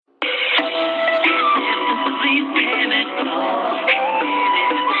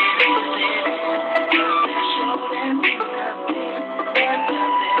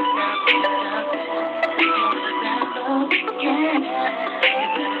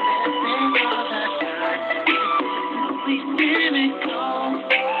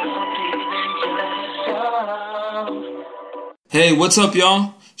Hey, what's up,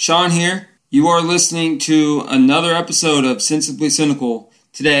 y'all? Sean here. You are listening to another episode of Sensibly Cynical.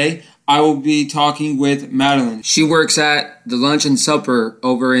 Today, I will be talking with Madeline. She works at the Lunch and Supper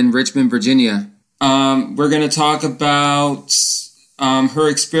over in Richmond, Virginia. We're going to talk about her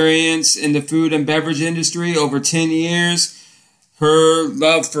experience in the food and beverage industry over 10 years, her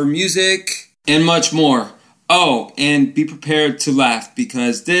love for music, and much more. Oh, and be prepared to laugh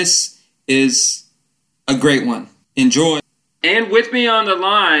because this is a great one. Enjoy. And with me on the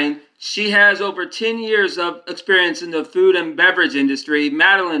line, she has over 10 years of experience in the food and beverage industry.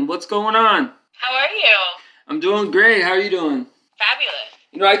 Madeline, what's going on? How are you? I'm doing great. How are you doing? Fabulous.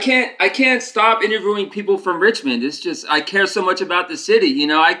 You know, I can't stop interviewing people from Richmond. It's just, I care so much about the city. You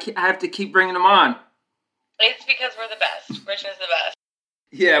know, I have to keep bringing them on. It's because we're the best. Richmond's the best.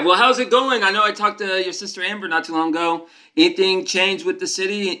 Yeah, well, how's it going? I know I talked to your sister Amber not too long ago. Anything changed with the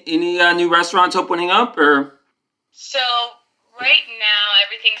city? Any new restaurants opening up, or? So, right now,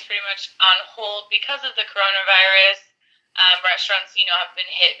 everything's pretty much on hold because of the coronavirus. Restaurants, have been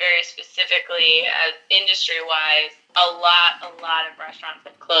hit very specifically as industry-wise. A lot of restaurants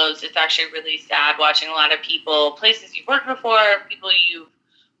have closed. It's actually really sad watching a lot of people, places you've worked before, people you've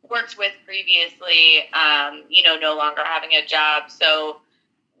worked with previously, no longer having a job. So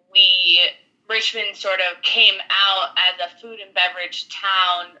Richmond sort of came out as a food and beverage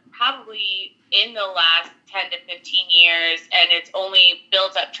town probably in the last 10 to 15 years, and it's only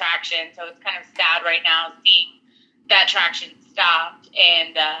built up traction. So it's kind of sad right now seeing that traction stopped.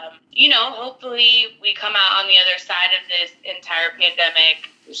 And, hopefully we come out on the other side of this entire pandemic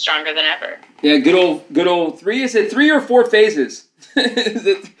stronger than ever. Yeah, good old three. Is it 3 or 4 phases?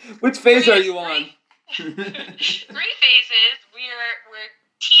 Which phase are you on? 3 phases. We're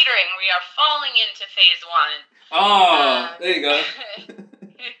teetering. We are falling into phase 1. Oh, there you go.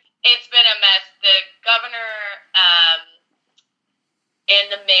 It's been a mess. The governor and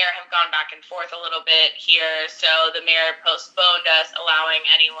the mayor have gone back and forth a little bit here. So the mayor postponed us allowing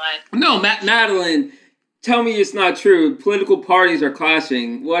anyone. No, Madeline, tell me it's not true. Political parties are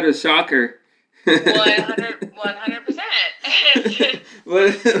clashing. What a shocker. 100%.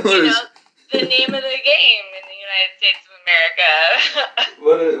 What the name of the game in the United States of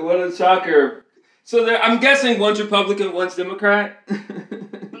What America. a shocker. So I'm guessing one's Republican, one's Democrat?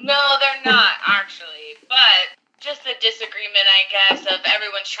 No, they're not, actually. But just the disagreement, I guess, of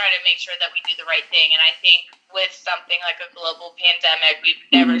everyone's trying to make sure that we do the right thing. And I think with something like a global pandemic, we've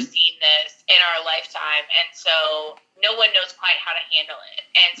never seen this in our lifetime. And so no one knows quite how to handle it.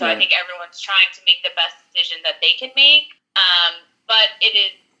 And so I think everyone's trying to make the best decision that they can make. But it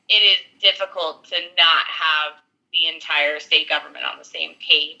is difficult to not have the entire state government on the same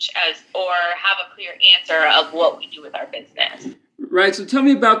page or have a clear answer of what we do with our business. Right. So tell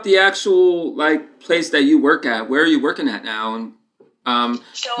me about the actual place that you work at. Where are you working at now? And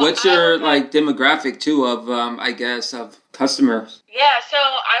what's your demographic too of of customers? Yeah. So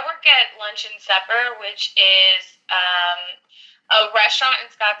I work at Lunch and Supper, which is a restaurant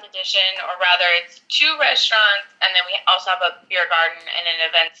in Scott's Addition, or rather it's 2 restaurants, and then we also have a beer garden and an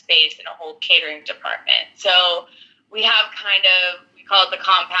event space and a whole catering department. So we have we call it the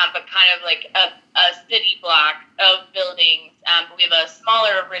compound, but kind of like a city block of buildings. We have a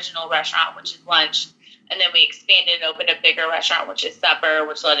smaller original restaurant, which is Lunch, and then we expanded and opened a bigger restaurant, which is Supper,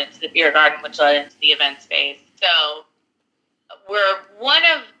 which led into the beer garden, which led into the event space. So we're one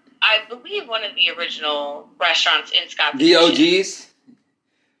of the original restaurants in Scott's The Addition. OGs?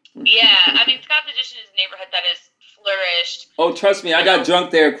 Yeah, Scott's Addition is a neighborhood that has flourished. Oh, trust me, I got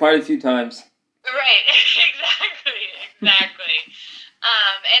drunk there quite a few times. Right, exactly.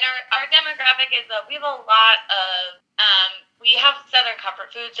 And our demographic is that we have a lot of, we have Southern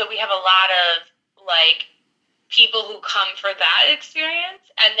comfort food, so we have a lot of, people who come for that experience,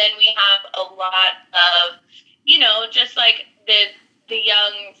 and then we have a lot of, just the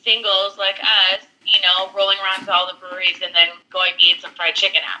young singles like us, rolling around to all the breweries and then going to eat some fried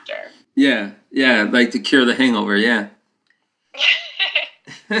chicken after. Yeah, to cure the hangover, yeah.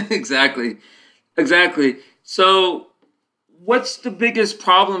 Exactly. So, what's the biggest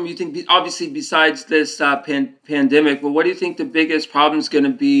problem you think, obviously besides this pandemic, but what do you think the biggest problem is going to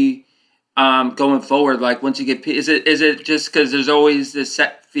be going forward? Once you get, is it just because there's always this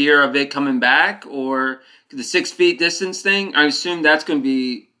set fear of it coming back, or the 6 feet distance thing? I assume that's going to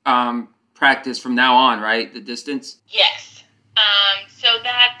be practiced from now on, right? The distance? Yes. So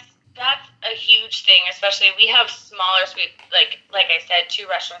that's a huge thing, especially we have smaller, like I said, 2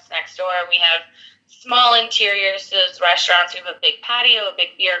 restaurants next door. We have small interiors to those restaurants. We have a big patio, a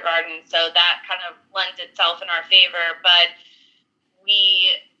big beer garden, so that kind of lends itself in our favor. But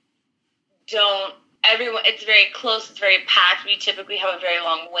we don't it's very close, it's very packed. We typically have a very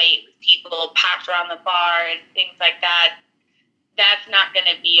long wait with people packed around the bar and things like that. That's not going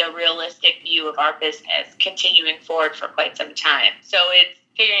to be a realistic view of our business continuing forward for quite some time. So it's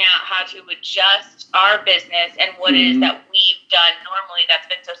figuring out how to adjust our business and what it is that we've done normally that's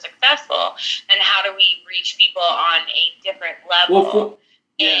been so successful, and how do we reach people on a different level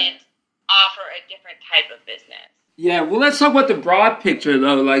and offer a different type of business. Yeah, well, let's talk about the broad picture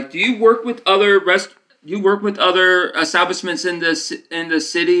though. Like, do you work with other establishments in the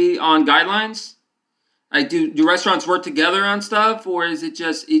city on guidelines? Like, do restaurants work together on stuff, or is it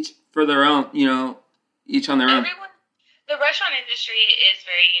just each for their own? Each on their own. The restaurant industry is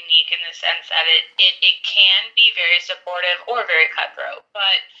very unique in the sense that it can be very supportive or very cutthroat,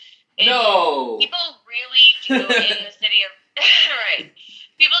 but people really do in the city of right.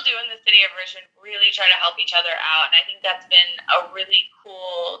 People do in the city of Richmond really try to help each other out, and I think that's been a really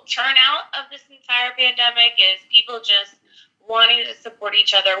cool turnout of this entire pandemic. Is people just wanting to support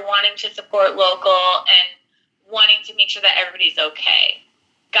each other, wanting to support local, and wanting to make sure that everybody's okay.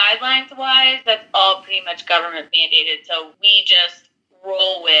 Guidelines-wise, that's all pretty much government mandated, so we just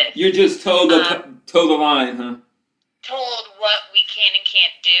roll with. You just toe the line, huh? Told what we can and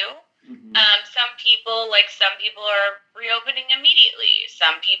can't do. Mm-hmm. Some people are reopening immediately.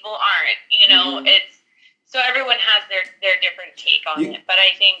 Some people aren't. It's so everyone has their different take on it. But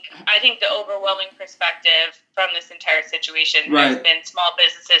I think the overwhelming perspective from this entire situation has been small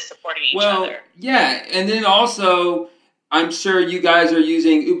businesses supporting each other. Yeah, and then also, I'm sure you guys are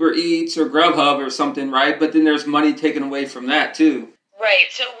using Uber Eats or Grubhub or something, right? But then there's money taken away from that too.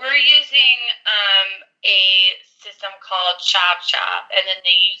 Right. So we're using a system called Chop Chop, and then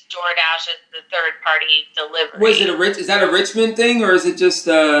they use DoorDash as the third-party delivery. Is that a Richmond thing, or is it just?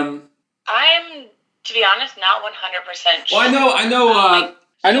 I'm, to be honest, not 100% sure. Well, I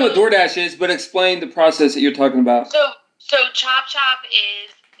know what DoorDash is, but explain the process that you're talking about. So Chop Chop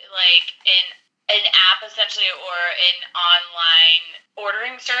is like an app essentially, or an online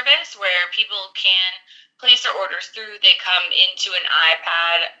ordering service where people can place their orders through. They come into an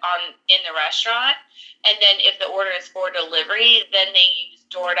iPad in the restaurant, and then if the order is for delivery, then they use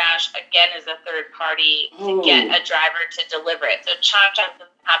DoorDash again as a third party to get a driver to deliver it. So Chop Chop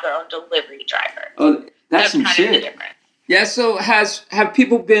doesn't have their own delivery driver. Oh, that's some kind shit. Of the difference. Yeah. So have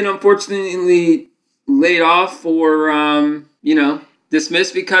people been unfortunately laid off or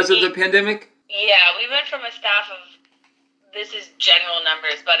dismissed because of the pandemic? Yeah, we went from a staff of, this is general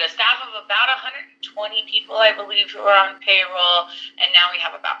numbers, but a staff of about 120 people, I believe, who are on payroll, and now we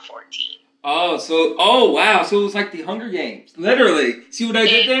have about 14. Oh, wow. So it was like the Hunger Games. Literally. See what I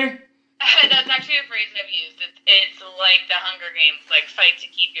did there? That's actually a phrase I've used. It's like the Hunger Games, like fight to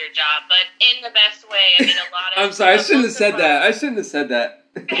keep your job, but in the best way. I mean, a lot of... I'm sorry, I shouldn't have said that.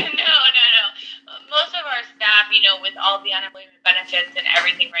 No. Most of our staff, with all the unemployment benefits and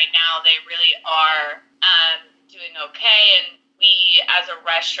everything right now, they really are doing okay. And we, as a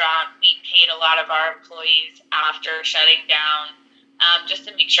restaurant, we paid a lot of our employees after shutting down just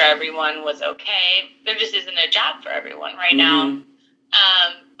to make sure everyone was okay. There just isn't a job for everyone right now.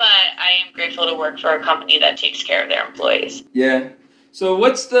 But I am grateful to work for a company that takes care of their employees. Yeah. So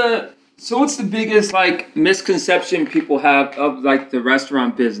what's the biggest misconception people have of the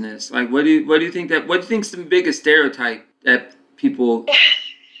restaurant business? Like what do you think is the biggest stereotype that people?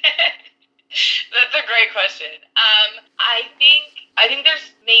 That's a great question. I think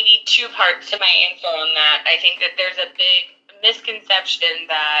there's maybe two parts to my answer on that. I think that there's a big misconception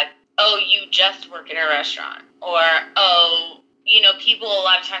that you just work in a restaurant, or people a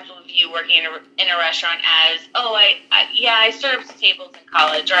lot of times will view working in a restaurant as, I served tables in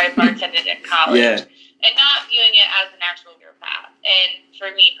college, or I bartended in college, and not viewing it as an actual career path. And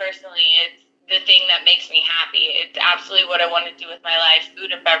for me personally, it's the thing that makes me happy. It's absolutely what I want to do with my life.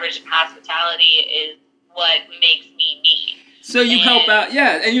 Food and beverage and hospitality is what makes me me. So you help out,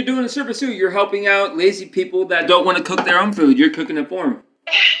 and you're doing a service too. You're helping out lazy people that don't want to cook their own food. You're cooking it for them.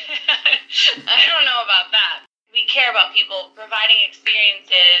 I don't know about that. We care about people providing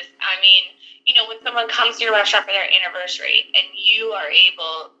experiences. I mean, when someone comes to your restaurant for their anniversary and you are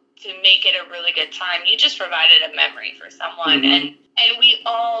able to make it a really good time, you just provided a memory for someone. And we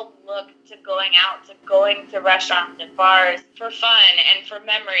all look to going to restaurants and bars for fun and for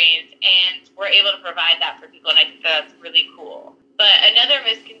memories, and we're able to provide that for people, and I think that's really cool. But another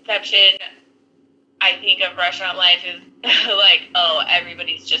misconception I think of restaurant life is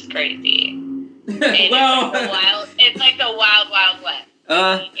everybody's just crazy. It's like the wild, wild west. The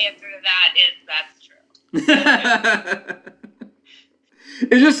answer to that is that's true.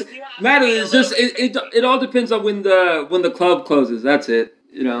 It's just Madeline. It's just it all depends on when the club closes. That's it.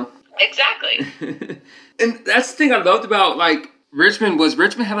 Exactly. And that's the thing I loved about, like, Richmond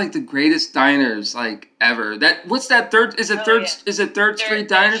had, like, the greatest diners, like, ever. What's that third, is it Third Street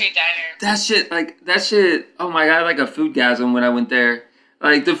Diner? Third Street Diner. That shit, oh my God, like a foodgasm when I went there.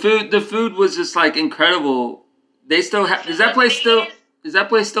 Like, the food was just, like, incredible. They still have, is that place still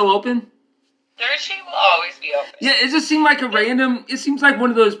open? Third Street will always be open. Yeah, it just seemed like it seems like one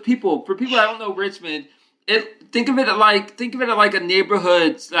of those people, for people that don't know Richmond, think of it like a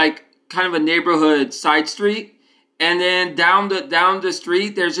neighborhood, like, kind of a neighborhood side street. And then down the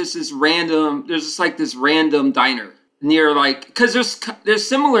street, there's this random diner near, like, because there's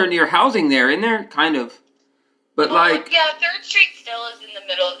similar near housing there, isn't there? Kind of. But, like... Yeah, 3rd Street still is in the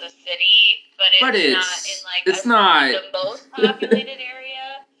middle of the city, but it's not in, like, the most populated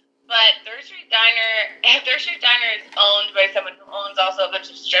area. But 3rd Street Diner is owned by someone who owns also a bunch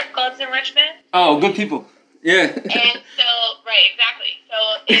of strip clubs in Richmond. Oh, good people. Yeah. And so, right, exactly. So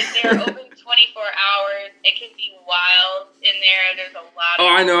they're open 24 hours. It can be wild in there. There's a lot of... Oh,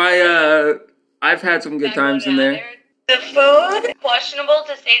 I know. I've had some good times in there. The food, questionable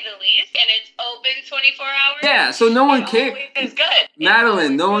to say the least, and it's open 24 hours. Yeah, so no one cares. It's good.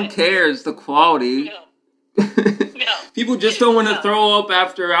 Madeline, no one cares the quality. No. No. People just don't want to throw up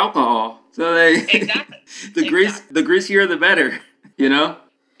after alcohol. So Exactly. The greasier the better, you know?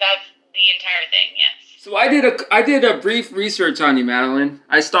 That's the entire thing, yes. So I did a brief research on you, Madeline.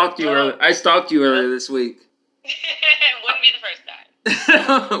 I stalked you earlier this week. Wouldn't be the first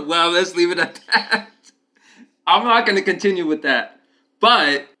time. Well, let's leave it at that. I'm not going to continue with that.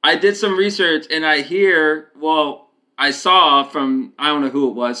 But I did some research, and I saw from, I don't know who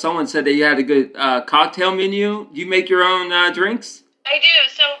it was, someone said that you had a good cocktail menu. Do you make your own drinks? I do.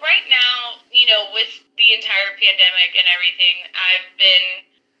 So right now, with the entire pandemic and everything, I've been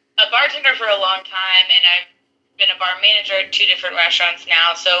a bartender for a long time, and I've been a bar manager at 2 different restaurants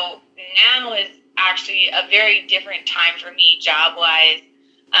now. So now is actually a very different time for me job-wise.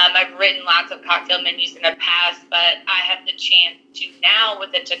 I've written lots of cocktail menus in the past, but I have the chance to now,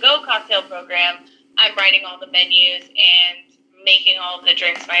 with the to-go cocktail program, I'm writing all the menus and making all of the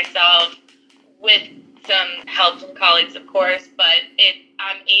drinks myself with some help from colleagues, of course, but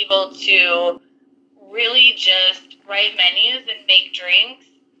I'm able to really just write menus and make drinks,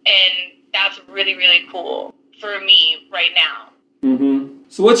 and that's really, really cool for me right now. Mm-hmm.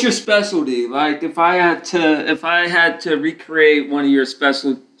 So what's your specialty? Like, if I had to recreate one of your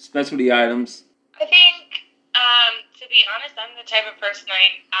specialty items. I think, to be honest, I'm the type of person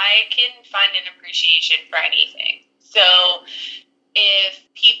I can find an appreciation for anything. So if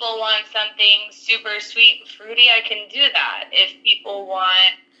people want something super sweet and fruity, I can do that. If people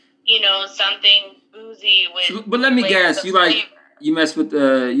want, something boozy with... But let me guess, you like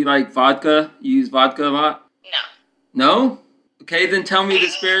vodka? You use vodka a lot? No. No? Okay, then tell me the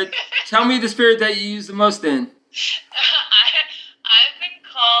spirit. Tell me the spirit that you use the most in. I've been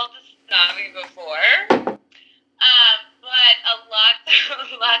called snobby before, but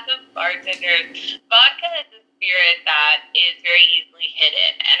lots of bartenders. Vodka is a spirit that is very easily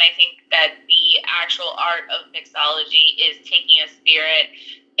hidden, and I think that the actual art of mixology is taking a spirit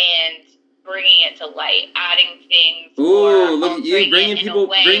and bringing it to light, adding things. Ooh, look at you bringing people,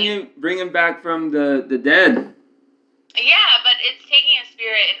 bringing back from the dead. Yeah, but it's taking a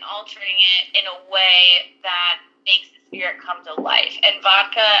spirit and altering it in a way that makes the spirit come to life. And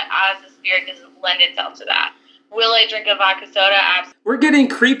vodka as a spirit doesn't lend itself to that. Will I drink a vodka soda? Absolutely. We're getting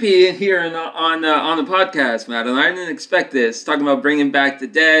creepy here on the podcast, Madeline. I didn't expect this. Talking about bringing back the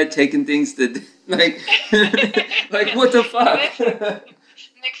dead, taking things to like, like what the fuck?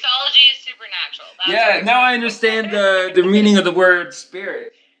 Mixology is supernatural. That's now I understand the meaning of the word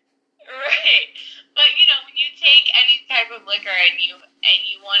spirit. Right. But when you take any type of liquor and you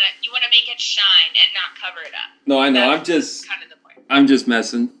wanna make it shine and not cover it up. No, I know. I'm just kind of the point. I'm just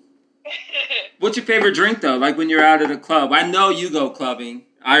messing. What's your favorite drink though? Like when you're out at a club. I know you go clubbing.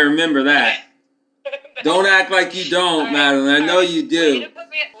 I remember that. Don't act like you don't, Madeline. I know you do. Way to put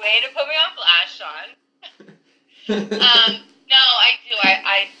me on blast, Sean. No, I do.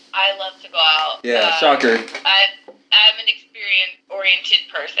 I love to go out. Yeah, shocker. I'm an experience-oriented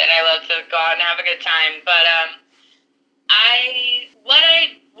person. I love to go out and have a good time. But what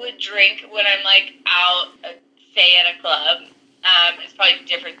I would drink when I'm like out, say at a club, is probably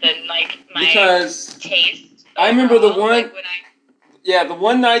different than like my taste. I remember the one. Like the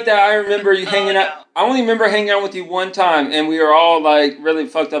one night that I remember you hanging out. I only remember hanging out with you one time, and we were all like really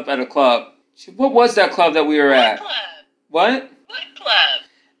fucked up at a club. What was that club that we were at? Club? What? What club?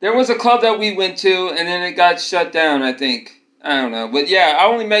 There was a club that we went to, and then it got shut down, I think. I don't know. But yeah, I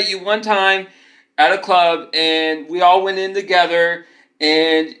only met you one time at a club, and we all went in together,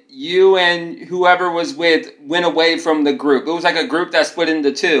 and you and whoever was with went away from the group. It was like a group that split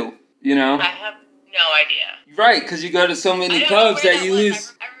into two, you know? I have no idea. Right, because you go to so many clubs that you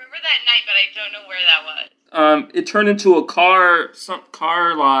lose. I remember that night, but I don't know where that was. It turned into a car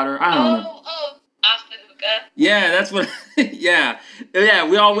lot, or I don't know. Oh, off the hookah. Yeah, that's what. Yeah,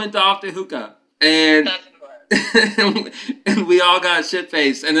 we all went to off the hookah, and and we all got shit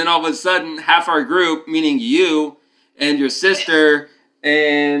faced, and then all of a sudden, half our group, meaning you and your sister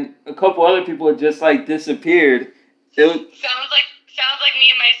and a couple other people, had just like disappeared. Sounds like me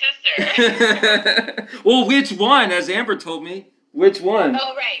and my sister. Well, which one? As Amber told me, which one?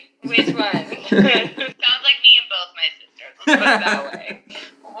 Oh, right. Which one? Sounds like me and both my sisters. Let's put it that way.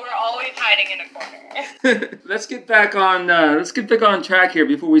 We're always hiding in a corner. Let's get back on track here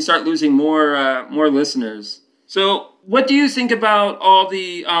before we start losing more listeners. So, what do you think about all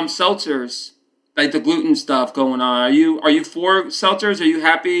the seltzers, like the gluten stuff going on? Are you for seltzers? Are you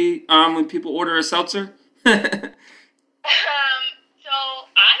happy when people order a seltzer? So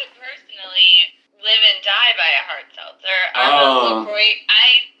I personally live and die by a hard seltzer. I'm a LaCroix.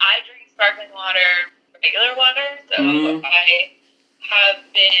 I drink sparkling water, regular water, so I have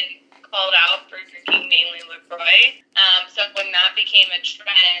been called out for drinking mainly LaCroix. So when that became a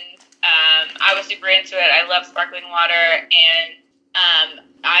trend, I was super into it. I love sparkling water, and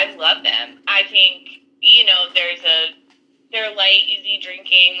I love them. I think, they're light, easy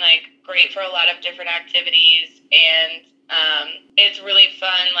drinking, like great for a lot of different activities, and it's really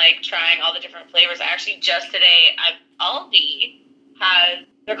fun, like trying all the different flavors. Actually, just today, Aldi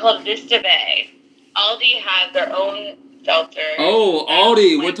they're called Vista Bay. Aldi has their own seltzer. Oh,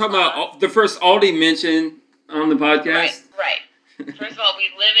 Aldi. We're talking about the first Aldi mention on the podcast. Right. First of all, we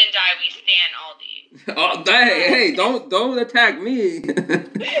live and die. We stand Aldi. Oh, hey, don't attack me.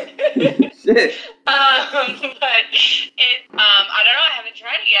 Shit. But I don't know. I haven't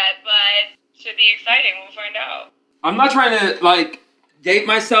tried it yet, but it should be exciting. We'll find out. I'm not trying to date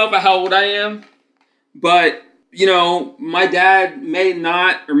myself at how old I am, but my dad may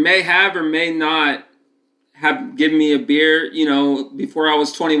not have given me a beer, before I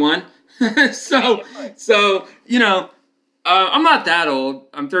was 21. So I'm not that old.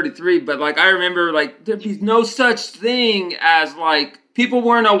 I'm 33, but I remember there'd be no such thing as people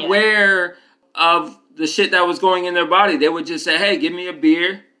weren't aware of the shit that was going in their body. They would just say, "Hey, give me a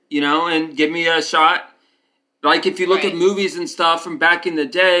beer," and give me a shot. If you look at movies and stuff from back in the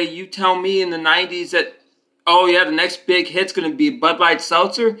day, you tell me in the 90s that, oh yeah, the next big hit's going to be Bud Light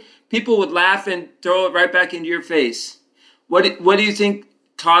Seltzer, people would laugh and throw it right back into your face. What do you think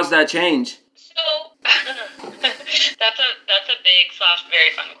caused that change? So, that's a big / very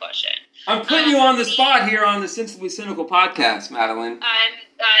fun question. I'm putting you on the spot here on the Sensibly Cynical podcast, Madeline. I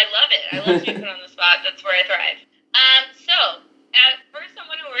love it. I love being put on the spot. That's where I thrive. So, for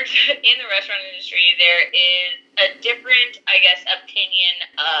someone who works in the restaurant industry, there is a different, opinion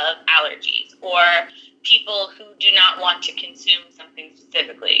of allergies or people who do not want to consume something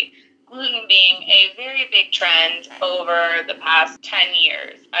specifically. Gluten being a very big trend over the past 10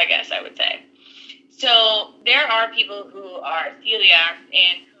 years, I would say. So there are people who are celiac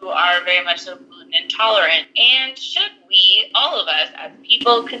and who are very much so gluten intolerant. And should we, all of us as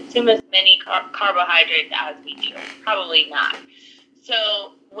people, consume as many carbohydrates as we do? Probably not.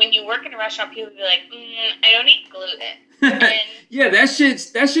 So when you work in a restaurant, people will be like, I don't eat gluten. Yeah, that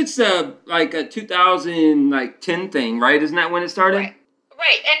shit's a 2010 thing, right? Isn't that when it started?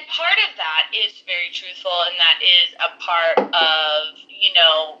 Right. And part of that is very truthful, and that is a part of,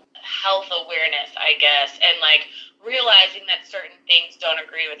 health awareness, I guess, and realizing that certain things don't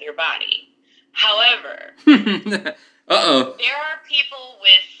agree with your body. However, there are people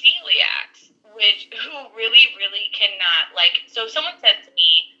with celiacs who really, really cannot, so if someone says to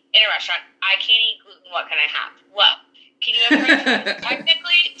me in a restaurant, I can't eat gluten, what can I have? Well, can you have french fries?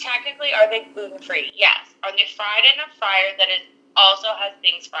 Technically, are they gluten-free? Yes. Are they fried in a fryer that also has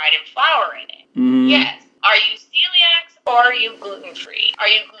things fried in flour in it? Mm. Yes. Are you celiac or are you gluten-free? Are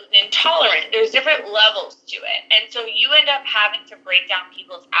you gluten intolerant? There's different levels to it. And so you end up having to break down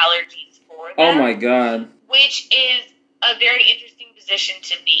people's allergies for them. Oh my God. Which is a very interesting position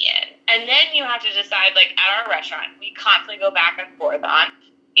to be in. And then you have to decide, at our restaurant, we constantly go back and forth on,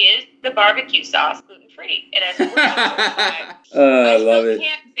 is the barbecue sauce gluten-free? And as I love it. I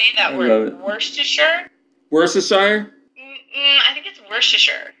can't say that word. Worcestershire? Worcestershire? I think it's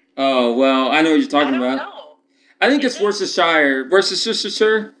Worcestershire. Oh, well, I know what you're talking about. I don't know. I think it's Worcestershire.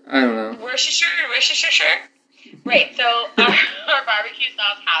 Worcestershire? I don't know. Worcestershire. Right, so our barbecue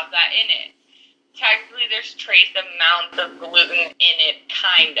sauce has that in it. Technically, there's trace amounts of gluten in it,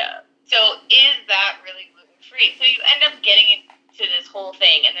 kind of. So is that really gluten-free? So you end up getting to this whole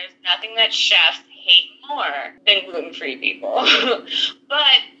thing, and there's nothing that chefs hate more than gluten-free people.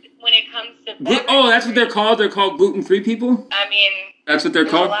 But when it comes to that's what they're called? They're called gluten-free people? I mean, that's what they're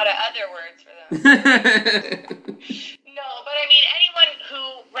called? There's a lot of other words for them. No, but I mean, anyone who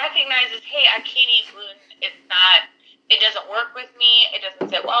recognizes, hey, I can't eat gluten, it doesn't work with me, it doesn't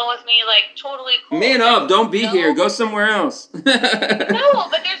sit well with me, like, totally cool. Man up, don't be here, go somewhere else. No,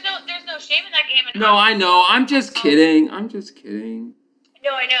 but there's no shame in that game. No, I know, I'm just kidding. No,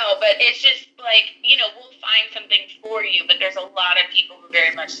 I know, but it's just like, we'll find something for you, but there's a lot of people who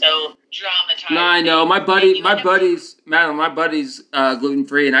very much so dramatize. No, I know. My buddy's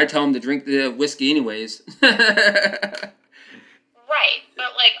gluten-free, and I tell him to drink the whiskey anyways. Right,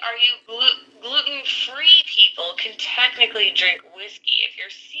 but like, are you gluten-free people can technically drink whiskey. If you're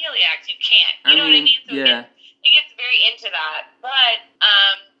celiacs, you can't. You know what I mean? So yeah. It gets very into that, but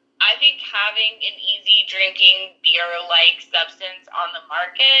I think having an easy drinking beer-like substance on the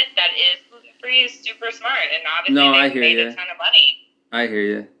market that is gluten-free is super smart, and obviously they made a ton of money. I hear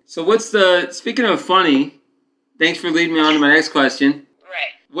you. So speaking of funny, thanks for leading me on to my next question.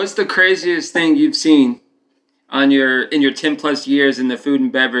 Right. What's the craziest thing you've seen in your 10 plus years in the food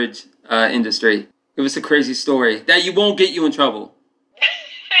and beverage industry? Give us a crazy story that you won't get you in trouble.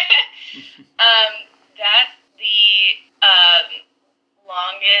 That's the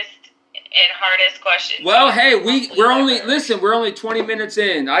longest and hardest question. Well, hey, we're only 20 minutes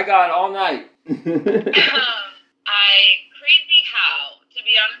in. I got all night. Crazy how? To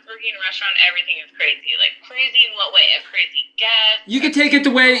be honest, working in a restaurant, everything is crazy. Like, crazy in what way? A crazy guest? You can take it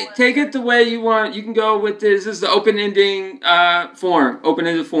the way you want. You can go with this. This is the open-ended form. Okay,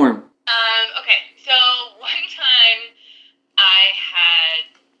 so one time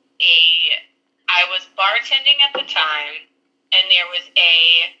I was bartending at the time, and there was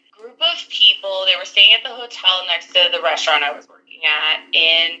a group of people. They were staying at the hotel next to the restaurant I was working at,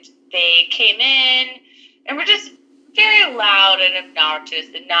 and they came in and were just very loud and obnoxious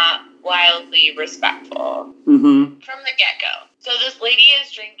and not wildly respectful from the get-go. So this lady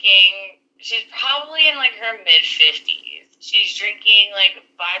is drinking, she's probably in like her mid-50s. She's drinking like a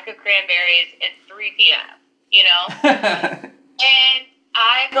vodka cranberries at 3 p.m., And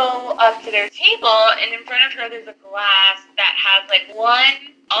I go up to their table, and in front of her there's a glass that has like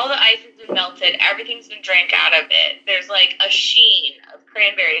all the ice has been melted, everything's been drank out of it. There's like a sheen of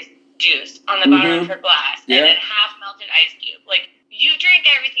cranberries juice on the bottom of her glass, and then half melted ice cube. Like, you drink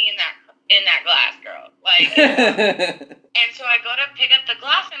everything in that glass, girl. Like, and so I go to pick up the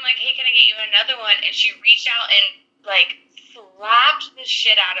glass, and I'm like, hey, can I get you another one? And she reached out and like slapped the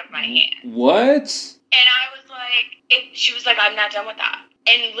shit out of my hand. What? And I was like, she was like, I'm not done with that.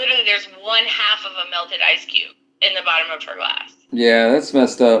 And literally, there's 1/2 of a melted ice cube in the bottom of her glass. Yeah, that's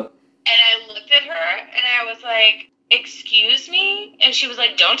messed up. And I looked at her, and I was like, excuse me? And she was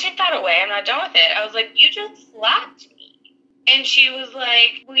like, don't take that away. I'm not done with it. I was like, you just slapped me. And she was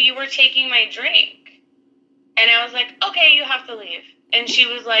like, well, you were taking my drink. And I was like, okay, you have to leave. And she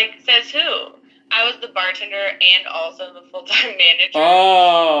was like, says who? I was the bartender and also the full-time manager.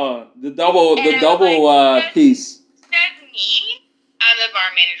 Oh, the double piece. Says me? I'm the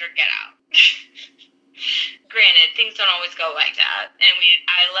bar manager. Get out. Granted, things don't always go like that, and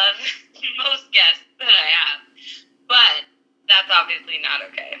I love most guests that I have, but that's obviously not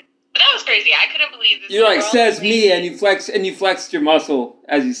okay. But that was crazy. I couldn't believe this. You like says me, and you flexed your muscle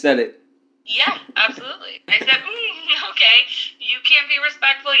as you said it. Yeah, absolutely. I said, okay, you can't be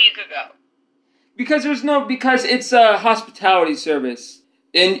respectful. You could go. Because it's a hospitality service,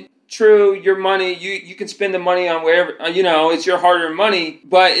 and true, your money, you can spend the money on wherever, it's your hard-earned money,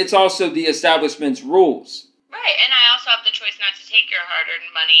 but it's also the establishment's rules. Right, and I also have the choice not to take your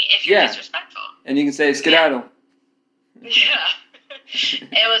hard-earned money if you're disrespectful. And you can say skedaddle. Yeah.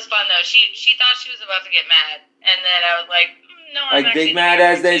 It was fun, though. She thought she was about to get mad, and then I was like, no, I'm like big mad,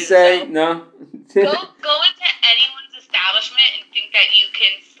 as they say, so no? Go into anyone's establishment and think that you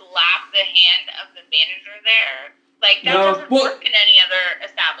can slap the hand of the manager there. Like, that doesn't work in any other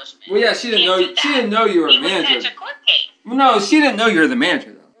establishment. Well, yeah, she didn't know you were a manager. Catch a court case. No, she didn't know you were the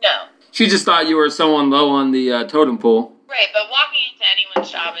manager, though. No. She just thought you were someone low on the totem pole. Right, but walking into anyone's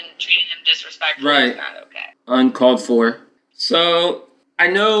shop and treating them disrespectfully is not okay. Uncalled for. So, I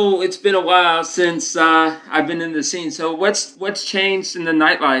know it's been a while since I've been in the scene. So, what's changed in the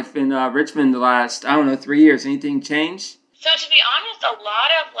nightlife in Richmond the last, 3 years? Anything changed? So, to be honest, a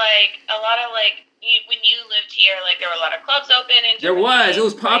lot of when you lived here, like, there were a lot of clubs open. And there was. It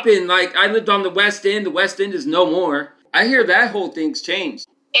was popping. Like, I lived on the West End. The West End is no more. I hear that whole thing's changed.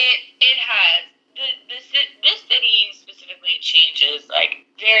 It has. This city specifically changes, like,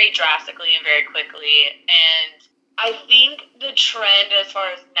 very drastically and very quickly. And I think the trend as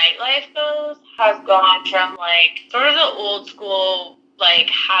far as nightlife goes has gone from, like, sort of the old school, like,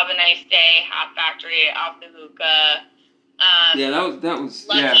 have a nice day, Hat Factory, off the hookah. That was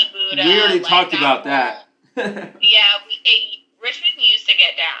Lucky Buddha. We already like talked about whole, that. Richmond used to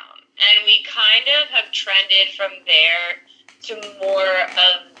get down, and we kind of have trended from there to more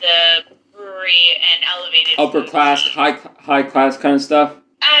of the brewery and elevated upper class, high class kind of stuff.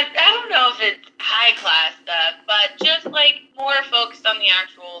 I don't know if it's high class stuff, but just like more focused on the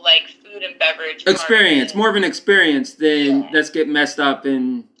actual like food and beverage experience, more of an experience than let's get messed up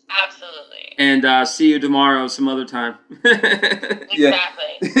and absolutely and see you tomorrow some other time.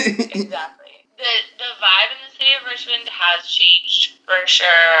 Exactly. Exactly. The vibe in the city of Richmond has changed for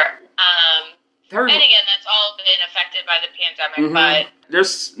sure. And again, that's all been affected by the pandemic. But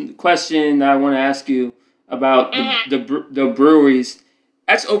there's a question I want to ask you about the breweries.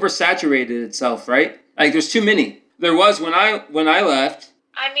 That's oversaturated itself, right? Like there's too many. There was when I left.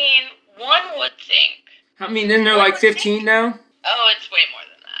 I mean, one would think. I mean, isn't there like 15 now? Oh, it's way more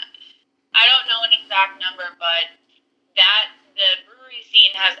than that. I don't know an exact number, but the brewery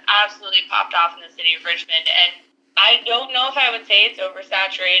scene has absolutely popped off in the city of Richmond, and I don't know if I would say it's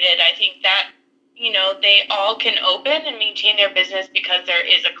oversaturated. I think that, you know, they all can open and maintain their business because there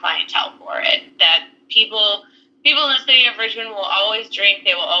is a clientele for it. That people in the city of Richmond will always drink,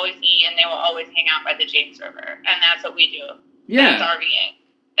 they will always eat, and they will always hang out by the James River, and that's what we do. Yeah,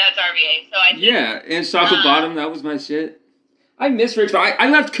 that's RVA. So I think, and Saco Bottom, that was my shit. I miss Richmond. I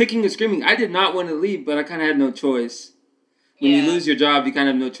left kicking and screaming. I did not want to leave, but I kind of had no choice. When you lose your job, you kind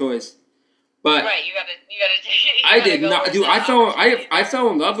of have no choice. But right, you gotta take it. I did not, dude. I fell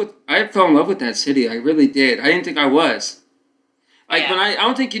in love with that city. I really did. I didn't think I was. Like when I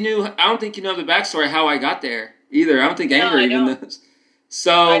don't think you know the backstory how I got there either. I don't think Amber even knows.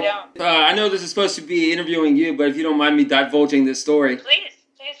 So I know this is supposed to be interviewing you, but if you don't mind me divulging this story, please.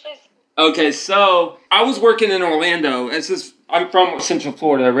 Okay, so I was working in Orlando. I'm from Central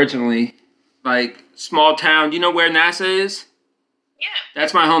Florida originally, like small town. You know where NASA is? Yeah.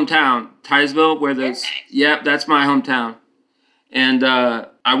 That's my hometown, Titusville, where there's... Yep, that's my hometown. And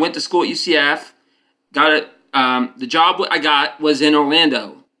I went to school at UCF. Got it. The job I got was in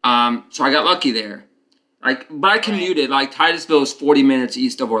Orlando. So I got lucky there. But I commuted. Like, Titusville is 40 minutes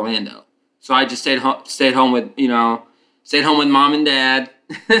east of Orlando. So I just stayed home with mom and dad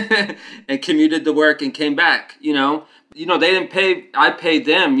and commuted to work and came back, you know. You know, they didn't pay... I paid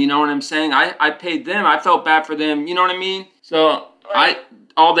them, you know what I'm saying? I paid them. I felt bad for them, you know what I mean? So...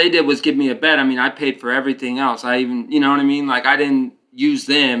 all they did was give me a bed. I mean, I paid for everything else. I even, you know what I mean? Like, I didn't use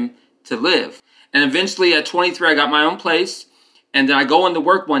them to live. And eventually at 23, I got my own place. And then I go into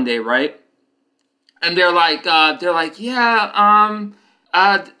work one day, right? And they're like, there's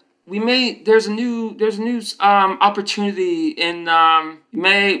a new opportunity and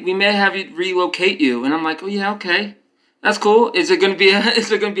we may have you relocate you. And I'm like, oh yeah, okay. That's cool. Is it going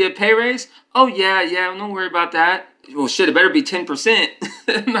to be a pay raise? Oh yeah, don't worry about that. Well, shit, it better be 10%.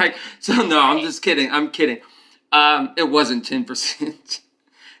 No, I'm just kidding. I'm kidding. It wasn't 10%.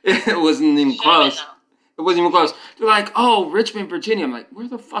 It wasn't even close. It wasn't even close. They're like, oh, Richmond, Virginia. I'm like, where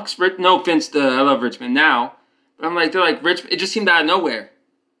the fuck's Richmond? No offense I love Richmond now. But I'm like, they're like, Richmond. It just seemed out of nowhere.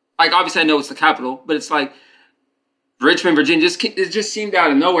 Like, obviously I know it's the capital, but it's like, Richmond, Virginia, it just seemed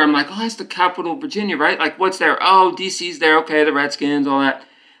out of nowhere. I'm like, oh, that's the capital of Virginia, right? Like, what's there? Oh, DC's there. Okay, the Redskins, all that.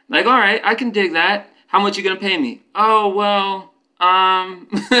 Like, all right, I can dig that. How much you going to pay me? Oh, well,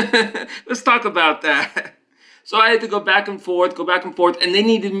 let's talk about that. So I had to go back and forth, and they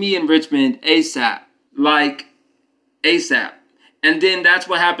needed me in Richmond ASAP. Like, ASAP. And then that's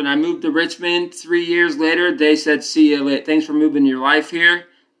what happened. I moved to Richmond 3 years later. They said, see you later. Thanks for moving your life here.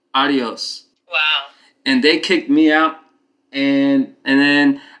 Adios. Wow. And they kicked me out. And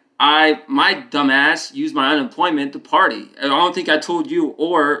then my dumb ass used my unemployment to party. I don't think I told you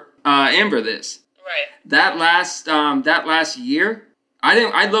or Amber this. Right. That last year,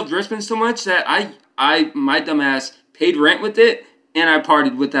 I loved Richmond so much that my dumb ass paid rent with it, and I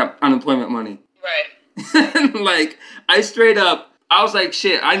partied with that unemployment money. Right. Like, I straight up, I was like,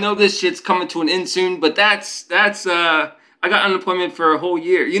 shit, I know this shit's coming to an end soon, but that's I got unemployment for a whole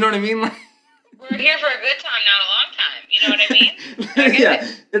year. You know what I mean? Like, we're here for a good time, not a long time. You know what I mean? Yeah.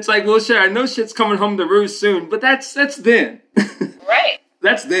 It's like, well, sure, I know shit's coming home to roost soon, but that's then. Right.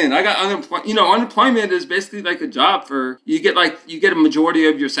 That's then. I got unemployment. You know, unemployment is basically like a job for, you get a majority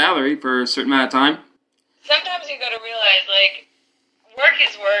of your salary for a certain amount of time. Sometimes you gotta realize, like, work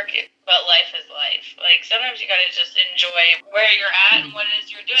is work, but life is life. Like, sometimes you gotta just enjoy where you're at and what it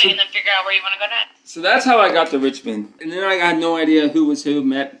is you're doing, and then figure out where you want to go next. So that's how I got to Richmond. And then I got no idea who was who,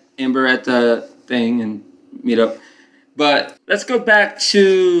 met Amber at the thing, and meet up. But let's go back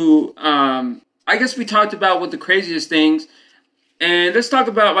to, I guess we talked about what the craziest things, and let's talk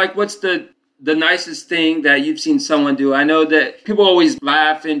about like what's the nicest thing that you've seen someone do. I know that people always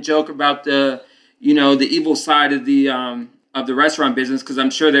laugh and joke about the evil side of the restaurant business, because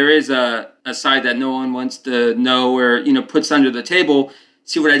I'm sure there is a side that no one wants to know or, puts under the table.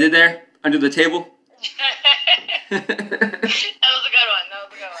 See what I did there? Under the table? That was a good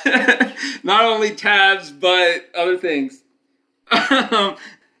one. Not only tabs, but other things.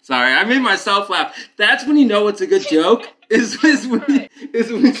 Sorry, I made myself laugh. That's when you know it's a good joke. Is when you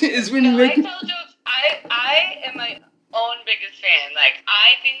make. I tell jokes. I am my own biggest fan. Like,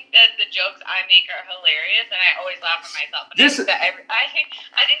 I think that the jokes I make are hilarious, and I always laugh at myself. But I think that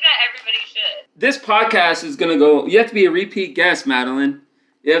everybody should. This podcast is gonna go. You have to be a repeat guest, Madeline.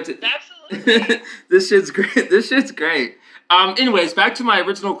 You have to. Absolutely. This shit's great. Anyways, back to my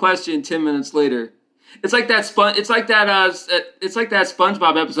original question. 10 minutes later, it's like that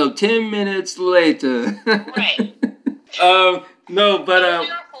SpongeBob episode. 10 minutes later. Right. No, but Is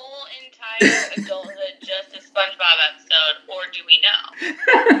your whole entire adulthood just a SpongeBob episode, or do we know?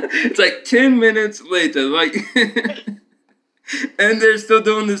 It's like 10 minutes later, like, and they're still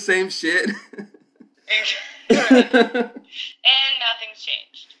doing the same shit. And nothing's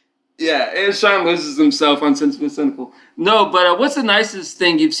changed. Yeah, and Sean loses himself on Sensibly Cynical. No, but what's the nicest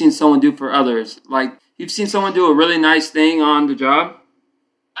thing you've seen someone do for others? Like, you've seen someone do a really nice thing on the job?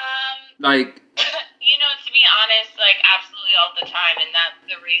 Like... To be honest, like, absolutely all the time, and that's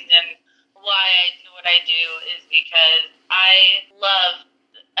the reason why I do what I do, is because I love,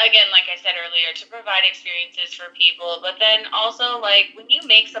 again, like I said earlier, to provide experiences for people, but then also, like, when you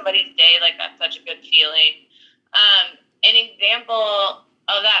make somebody's day, like, that's such a good feeling. An example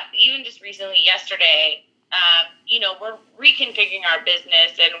of that, even just recently, yesterday, we're reconfiguring our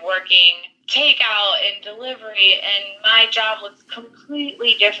business and working takeout and delivery, and my job looks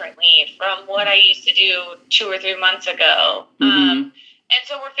completely differently from what I used to do 2 or 3 months ago. Mm-hmm. And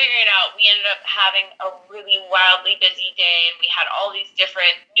so we're figuring it out. We ended up having a really wildly busy day, and we had all these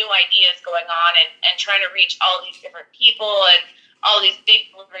different new ideas going on, and trying to reach all these different people and all these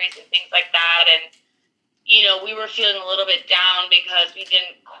big deliveries and things like that. And we were feeling a little bit down because we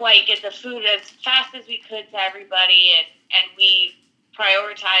didn't quite get the food as fast as we could to everybody, and we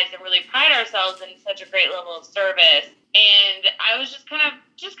prioritize and really pride ourselves in such a great level of service. And I was just kind of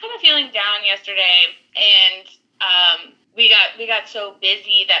feeling down yesterday, and we got so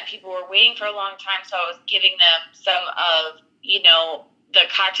busy that people were waiting for a long time, so I was giving them some of the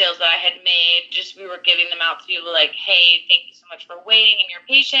cocktails that I had made. Just, we were giving them out to people, like, hey, thank you so much for waiting and your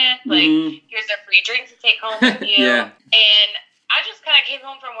patience. Like, here's a free drink to take home with you. Yeah. And I just kind of came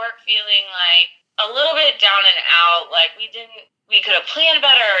home from work feeling like a little bit down and out, like we could have planned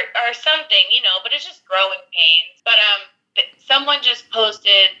better or something, but it's just growing pains. But someone just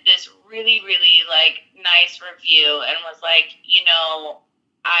posted this really, really, like, nice review and was like,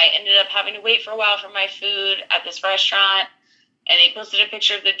 I ended up having to wait for a while for my food at this restaurant, and they posted a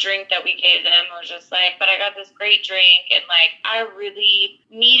picture of the drink that we gave them. I was just like, but I got this great drink, and, like, I really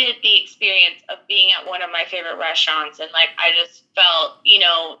needed the experience of being at one of my favorite restaurants, and, like, I just felt,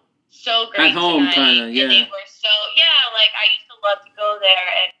 so great at home, kind of, yeah. And they were like, I used to love to go there,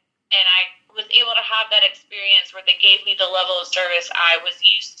 and I was able to have that experience where they gave me the level of service I was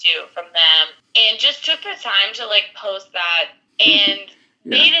used to from them, and just took the time to, like, post that. And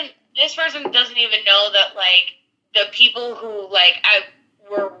yeah. This person doesn't even know that, like, the people who, like, I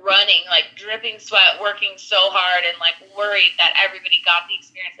were running, like, dripping sweat, working so hard, and, like, worried that everybody got the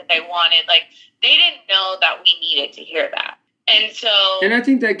experience that they wanted, like, they didn't know that we needed to hear that. And so... And I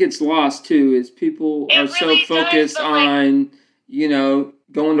think that gets lost, too, is people are really so focused on,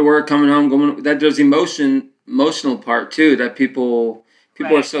 going to work, coming home, that there's emotional part, too, that people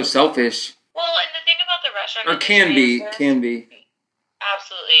right. are so selfish. Well, and the thing about the restaurant or industry... can be.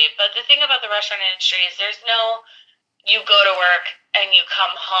 Absolutely. But the thing about the restaurant industry is there's no... You go to work and you come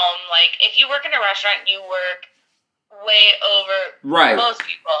home. Like, if you work in a restaurant, you work way over most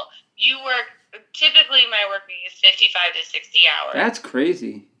people. You work, typically my work week is 55 to 60 hours. That's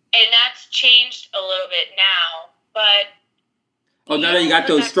crazy. And that's changed a little bit now, but... Oh, now that you got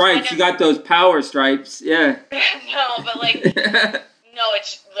those stripes, you got those power stripes, yeah. No, but, like, no,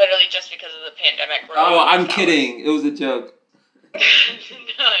 it's literally just because of the pandemic. I'm kidding. It was a joke. No,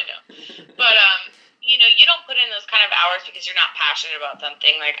 I know. But, you don't put in those kind of hours because you're not passionate about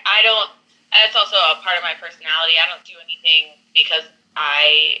something. Like, that's also a part of my personality. I don't do anything because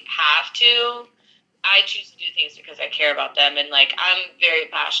I have to. I choose to do things because I care about them. And, like, I'm very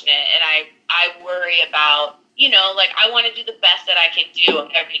passionate, and I worry about, like, I want to do the best that I can do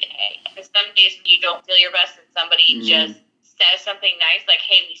every day. because some days when you don't feel your best and somebody just says something nice, like,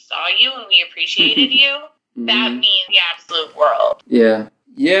 hey, we saw you and we appreciated you, that means the absolute world. Yeah.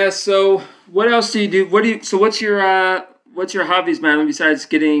 Yeah, so what else do you do? What's your hobbies, man, besides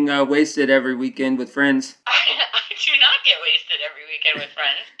getting wasted every weekend with friends? I do not get wasted every weekend with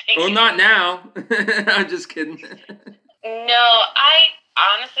friends. Well, not now. I'm just kidding. No, I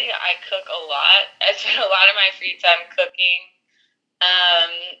cook a lot. I spend a lot of my free time cooking.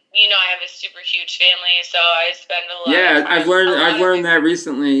 I have a super huge family, so I spend a lot of time. I've learned that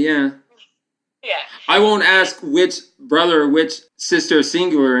recently, yeah. Yeah. I won't ask which brother or which sister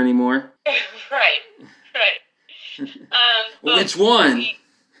singular anymore. Right. Which one?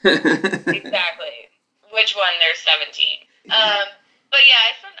 Exactly. Which one? There's 17. But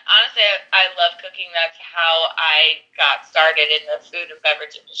yeah, I love cooking. That's how I got started in the food and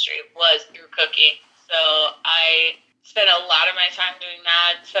beverage industry, was through cooking. So I spent a lot of my time doing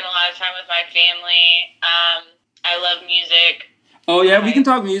that, spent a lot of time with my family. I love music. Oh yeah, we can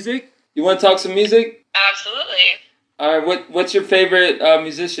talk music. You want to talk some music? Absolutely. All right, what's your favorite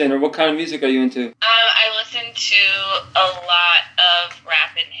musician, or what kind of music are you into? I listen to a lot of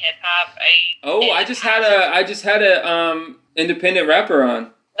rap and hip hop. I just had a independent rapper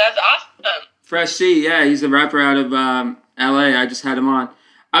on. That's awesome. Fresh C, yeah, he's a rapper out of LA. I just had him on.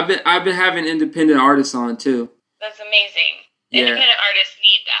 I've been having independent artists on too. That's amazing. Yeah. Independent artists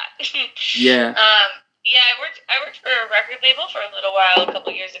need that. Yeah. I worked for a record label for a little while, a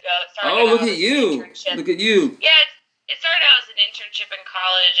couple years ago. Look at you! Look at you! Yeah, it started out as an internship in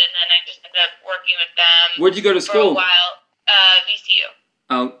college, and then I just ended up working with them. Where'd you go to school? For a while, VCU.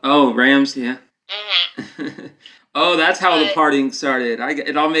 Oh, Rams, yeah. Mm-hmm. Oh, that's how the partying started.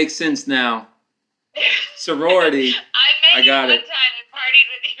 It all makes sense now. Sorority. I got it. One time and partied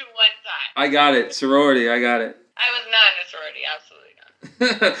with you one time. I got it. Sorority. I got it. I was not in a sorority. Absolutely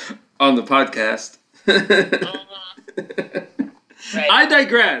not. On the podcast. Right. I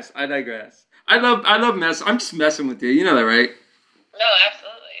digress. I love mess. I'm just messing with you. You know that, right? No,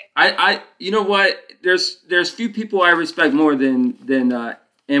 absolutely. You know what? There's few people I respect more than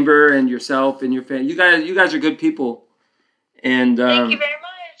Amber and yourself and your family. You guys are good people. And thank you very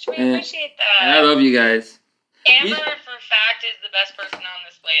much. We appreciate that. And I love you guys. Amber, for fact, is the best person on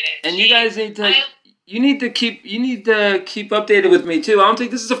this planet. And you guys need to. You need to keep updated with me too. I don't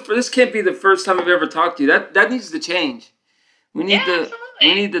think this can't be the first time I've ever talked to you. That needs to change. We need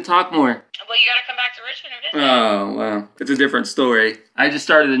to talk more. Well, you got to come back to Richmond and visit. Oh, well, it's a different story. I just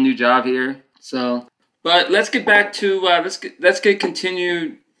started a new job here, so. But let's get back to let's get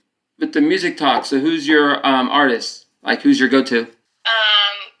continued with the music talk. So, who's your artist? Like, who's your go-to?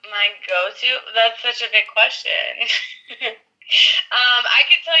 My go-to? That's such a big question. I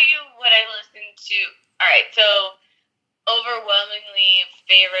can tell you what I listen to. All right, so overwhelmingly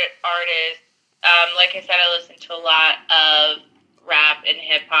favorite artist. Like I said, I listen to a lot of rap and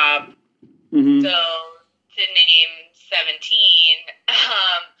hip hop. Mm-hmm. So to name 17,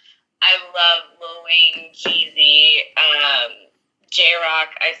 I love Lil Wayne, Jeezy, J-Rock,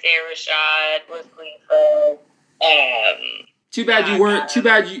 Isaiah Rashad, Wiz Khalifa. Too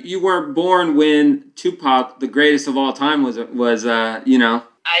bad you weren't born when Tupac, the greatest of all time, was you know.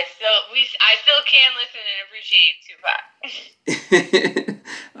 I still can listen and appreciate Tupac.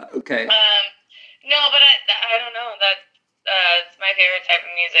 Okay. No, but I don't know. It's my favorite type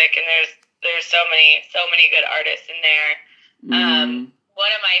of music, and there's so many good artists in there.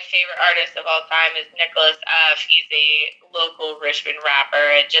 One of my favorite artists of all time is Nicholas F. He's a local Richmond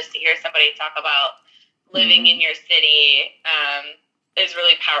rapper, and just to hear somebody talk about living in your city is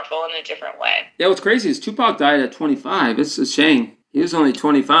really powerful in a different way. Yeah, what's crazy is Tupac died at 25. It's a shame. He was only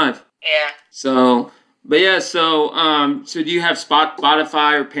 25. Yeah. So do you have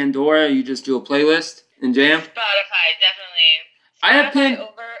Spotify or Pandora? You just do a playlist and jam? Spotify, definitely. I have Spotify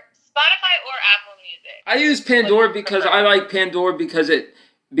or Apple Music. I use Pandora because I like Pandora because it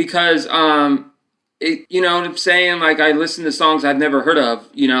you know what I'm saying? Like, I listen to songs I've never heard of,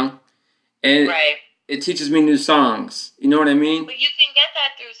 you know? And right. It teaches me new songs. You know what I mean? But you can get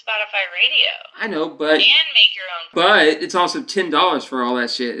that through Spotify Radio. I know, but... And make your own. But it's also $10 for all that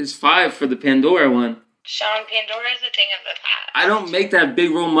shit. It's $5 for the Pandora one. Sean, Pandora is a thing of the past. I don't make that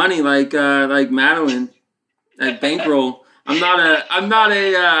big roll money like Madeline. That bankroll. I'm not a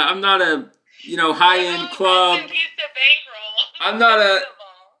high end club.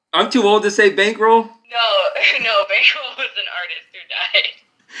 I'm too old to say bankroll. No, bankroll was an artist who died.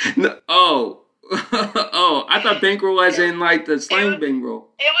 No, I thought bankroll as in like the slang bankroll.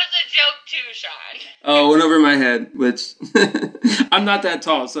 It was a joke too, Sean. Oh, it went over my head, which I'm not that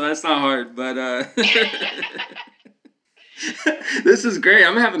tall, so that's not hard. But This is great.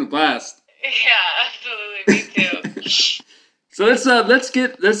 I'm having a blast. Yeah, absolutely. Me too. So let's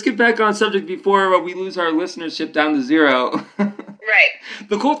get back on subject before we lose our listenership down to zero. Right.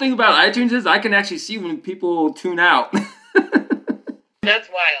 The cool thing about iTunes is I can actually see when people tune out. That's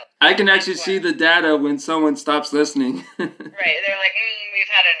wild. I can actually see the data when someone stops listening. Right. They're like, we've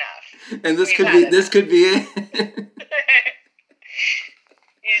had enough. And this could be it.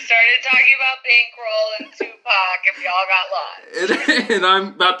 You started talking about Bankroll and Tupac and we all got lost. And I'm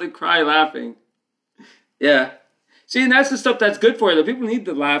about to cry laughing. Yeah. See, and that's the stuff that's good for you. The people need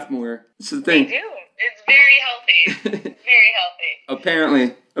to laugh more. It's the thing. They do. It's very healthy. Very healthy.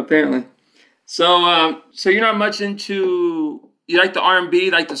 Apparently. So you're not much into... You like the R&B,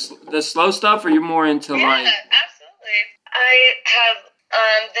 like the slow stuff, or you're more into like... Yeah, absolutely. I have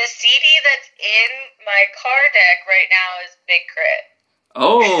the CD that's in my car deck right now is Big Crit.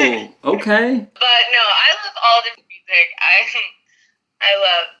 Oh, okay. But no, I love all different music. I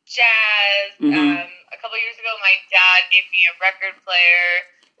love jazz. Mm-hmm. A couple years ago, my dad gave me a record player.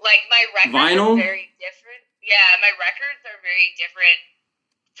 Like my records Vinyl? are very different. Yeah, my records are very different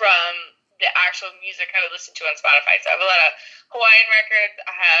from the actual music I would listen to on Spotify. So I have a lot of Hawaiian records.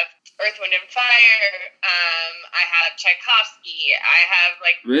 I have Earth, Wind, and Fire. I have Tchaikovsky. I have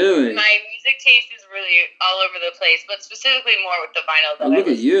really. My music taste is really all over the place, but specifically more with the vinyl that look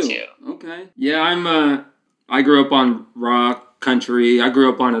I at you. to. Okay. Yeah, I grew up on rock, country. I grew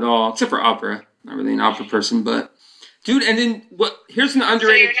up on it all, except for opera. Not really an opera person, but dude. And then what? Here's an underrated.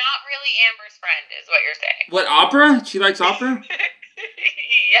 So you're not really Amber's friend, is what you're saying. What, opera? She likes opera?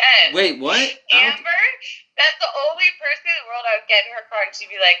 Yes. Wait, what? Amber? That's the only person in the world I would get in her car and she'd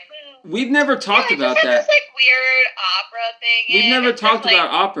be like, We've never talked about that. This weird opera thing. We've never talked about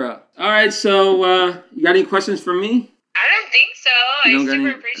opera. All right, so you got any questions for me? I don't think so. I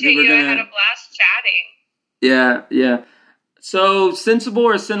super appreciate you. I had a blast chatting. Yeah. So, sensible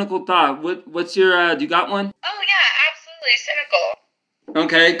or cynical thought? What's your, do you got one? Oh, yeah, absolutely. Cynical.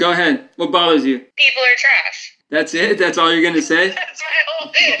 Okay, go ahead. What bothers you? People are trash. That's it? That's all you're going to say? That's my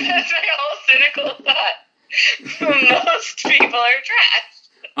whole cynical thought. Most people are trash.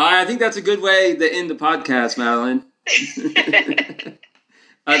 I think that's a good way to end the podcast, Madeline. I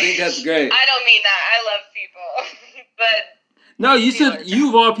think that's great. I don't mean that. I love people. But... No, you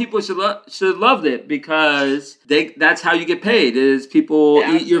of all people should love it because that's how you get paid is people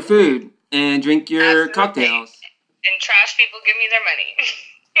eat your food and drink your cocktails. And trash people give me their money.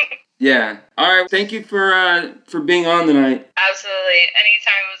 Yeah. All right. Thank you for being on tonight. Absolutely.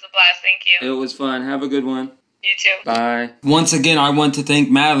 Anytime. It was a blast. Thank you. It was fun. Have a good one. You too. Bye. Once again, I want to thank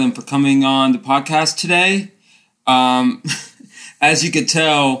Madeline for coming on the podcast today. As you could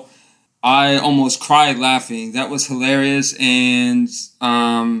tell, I almost cried laughing. That was hilarious, and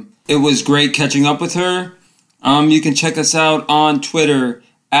it was great catching up with her. You can check us out on Twitter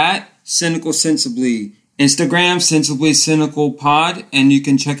at Cynical Sensibly, Instagram Sensibly Cynical Pod, and you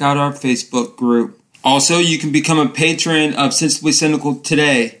can check out our Facebook group. Also, you can become a patron of Sensibly Cynical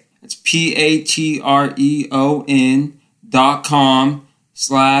today. It's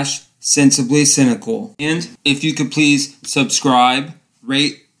patreon.com/Sensibly Cynical. And if you could please subscribe,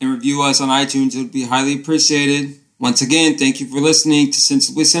 rate, and review us on iTunes, it would be highly appreciated. Once again, thank you for listening to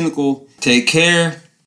Sensibly Cynical. Take care.